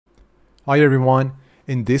Hi everyone,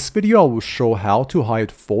 in this video I will show how to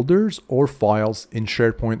hide folders or files in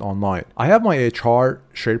SharePoint Online. I have my HR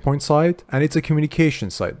SharePoint site and it's a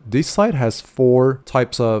communication site. This site has 4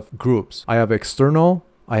 types of groups. I have external,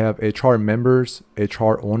 I have HR members,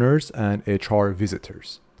 HR owners, and HR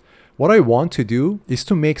visitors. What I want to do is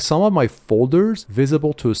to make some of my folders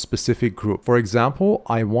visible to a specific group. For example,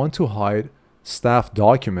 I want to hide staff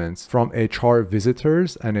documents from HR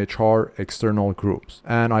visitors and HR external groups.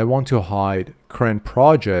 And I want to hide current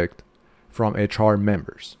project from HR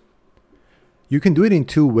members. You can do it in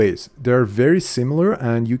 2 ways. They're very similar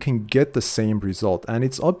and you can get the same result. And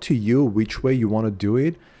it's up to you which way you want to do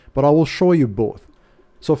it, but I will show you both.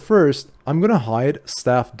 So first, I'm going to hide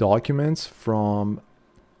staff documents from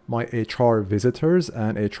my HR visitors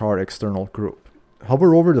and HR external group.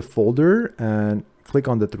 Hover over the folder and click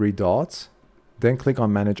on the 3 dots. Then click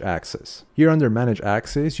on Manage Access. Here under Manage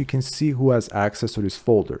Access, you can see who has access to this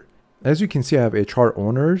folder. As you can see, I have HR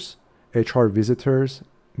owners, HR visitors,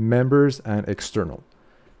 members, and external.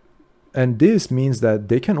 And this means that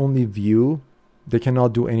they can only view, they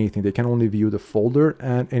cannot do anything. They can only view the folder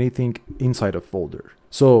and anything inside a folder.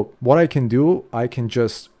 So what I can do, I can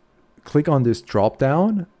just click on this drop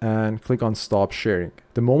down and click on Stop Sharing.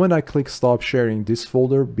 The moment I click Stop Sharing, this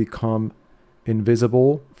folder becomes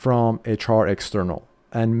invisible from HR external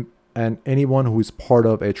and anyone who is part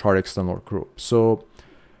of HR external group. So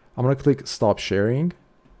I'm going to click stop sharing.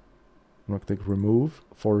 I'm going to click remove.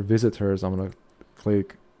 For visitors, I'm going to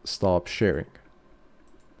click stop sharing.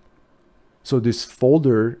 So this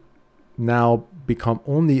folder now become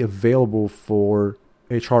only available for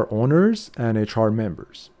HR owners and HR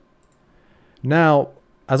members. Now,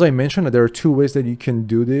 as I mentioned, there are 2 ways that you can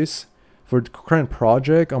do this. For the current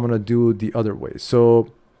project, I'm going to do the other way.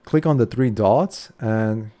 So click on the 3 dots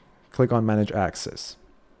and click on Manage Access.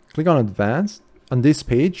 Click on Advanced. On this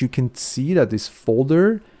page, you can see that this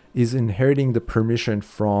folder is inheriting the permission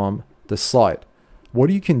from the site. What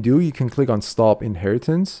you can do, you can click on Stop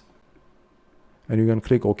Inheritance and you can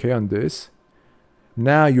click OK on this.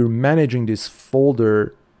 Now you're managing this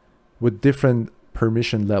folder with different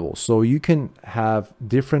permission levels. So you can have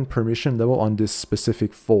different permission level on this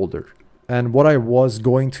specific folder. And what I was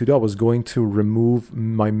going to do, I was going to remove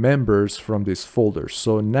my members from this folder.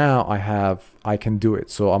 So now I can do it.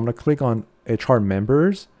 So I'm going to click on HR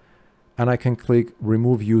members and I can click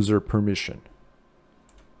remove user permission.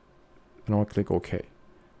 And I'll click OK.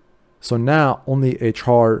 So now only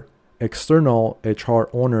HR external, HR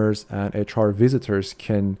owners, and HR visitors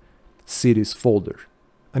can see this folder.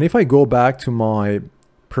 And if I go back to my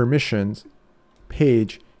permissions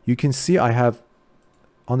page, you can see I have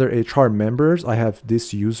under HR members, I have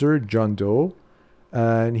this user, John Doe,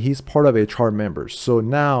 and he's part of HR members. So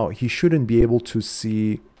now he shouldn't be able to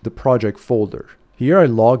see the project folder. Here I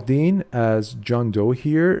logged in as John Doe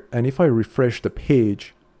here, and if I refresh the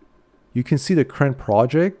page, you can see the current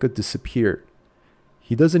project got disappeared.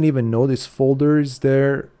 He doesn't even know this folder is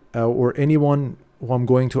there, or anyone who I'm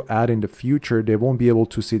going to add in the future, they won't be able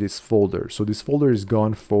to see this folder. So this folder is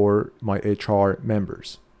gone for my HR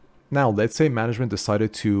members. Now, let's say management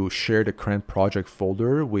decided to share the current project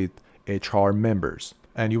folder with HR members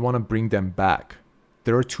and you want to bring them back.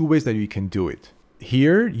 There are 2 ways that you can do it.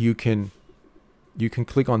 Here, you can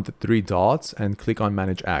click on the 3 dots and click on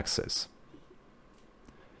Manage Access.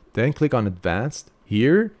 Then click on Advanced.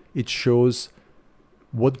 Here, it shows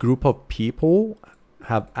what group of people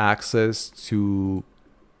have access to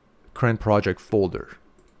current project folder.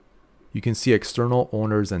 You can see external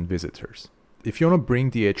owners and visitors. If you want to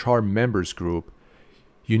bring the HR members group,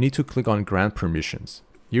 you need to click on Grant Permissions.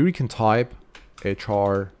 Here you can type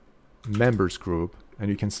HR members group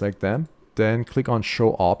and you can select them. Then click on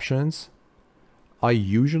Show Options. I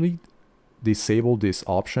usually disable this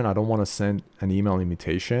option. I don't want to send an email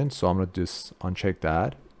invitation, so I'm going to just uncheck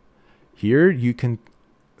that. Here you can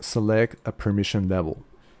select a permission level.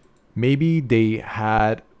 Maybe they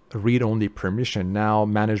had read-only permission. Now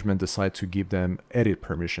management decide to give them edit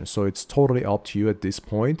permission. So it's totally up to you at this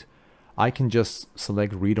point. I can just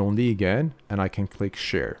select read-only again and I can click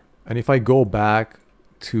share. And if I go back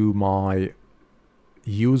to my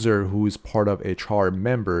user who is part of HR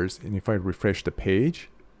members, and if I refresh the page,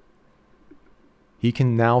 he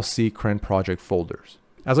can now see current project folders.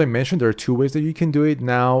 As I mentioned, there are 2 ways that you can do it.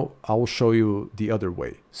 Now I will show you the other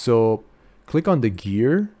way. So click on the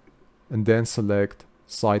gear and then select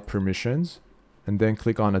Site Permissions, and then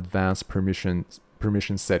click on Advanced Permission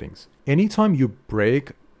Settings. Anytime you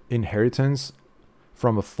break inheritance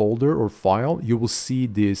from a folder or file, you will see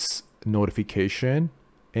this notification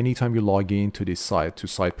anytime you log into this site to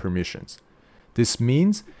Site Permissions. This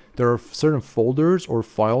means there are certain folders or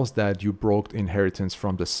files that you broke inheritance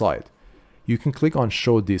from the site. You can click on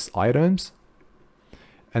show these items,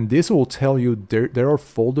 and this will tell you there are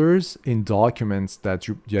folders in documents that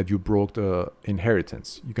you broke the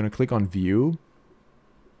inheritance. You're going to click on view.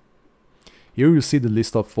 Here you see the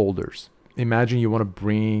list of folders. Imagine you want to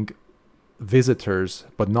bring visitors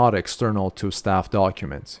but not external to staff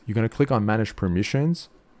documents. You're going to click on manage permissions.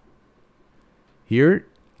 Here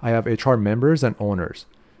I have HR members and owners,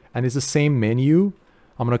 and it's the same menu.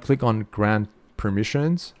 I'm going to click on grant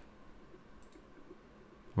permissions.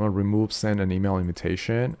 I'm going to remove send an email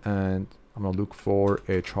invitation, and I'm going to look for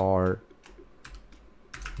HR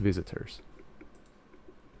visitors.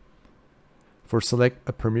 For select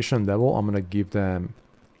a permission level, I'm going to give them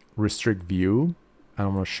restrict view, and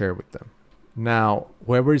I'm going to share with them. Now,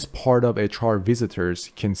 whoever is part of HR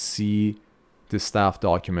visitors can see the staff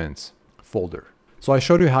documents folder. So I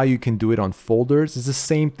showed you how you can do it on folders. It's the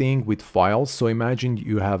same thing with files. So imagine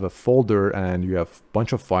you have a folder and you have a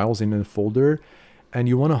bunch of files in a folder, and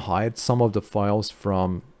you want to hide some of the files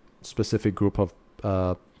from specific group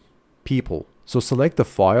of people. So select the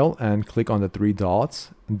file and click on the three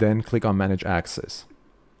dots, and then click on manage access.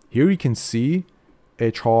 Here you can see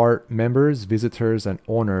HR members, visitors, and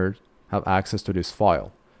owners have access to this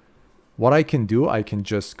file. What I can do, I can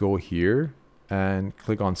just go here and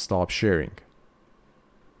click on stop sharing.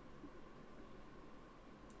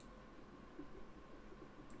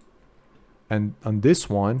 And on this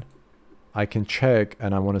one, I can check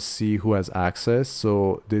and I want to see who has access.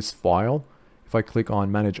 So this file, if I click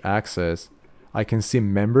on manage access, I can see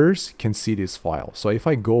members can see this file. So if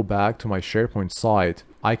I go back to my SharePoint site,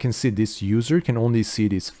 I can see this user can only see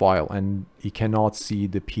this file and he cannot see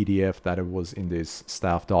the PDF that it was in this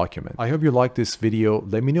staff document. I hope you liked this video.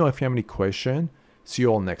 Let me know if you have any question. See you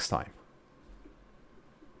all next time.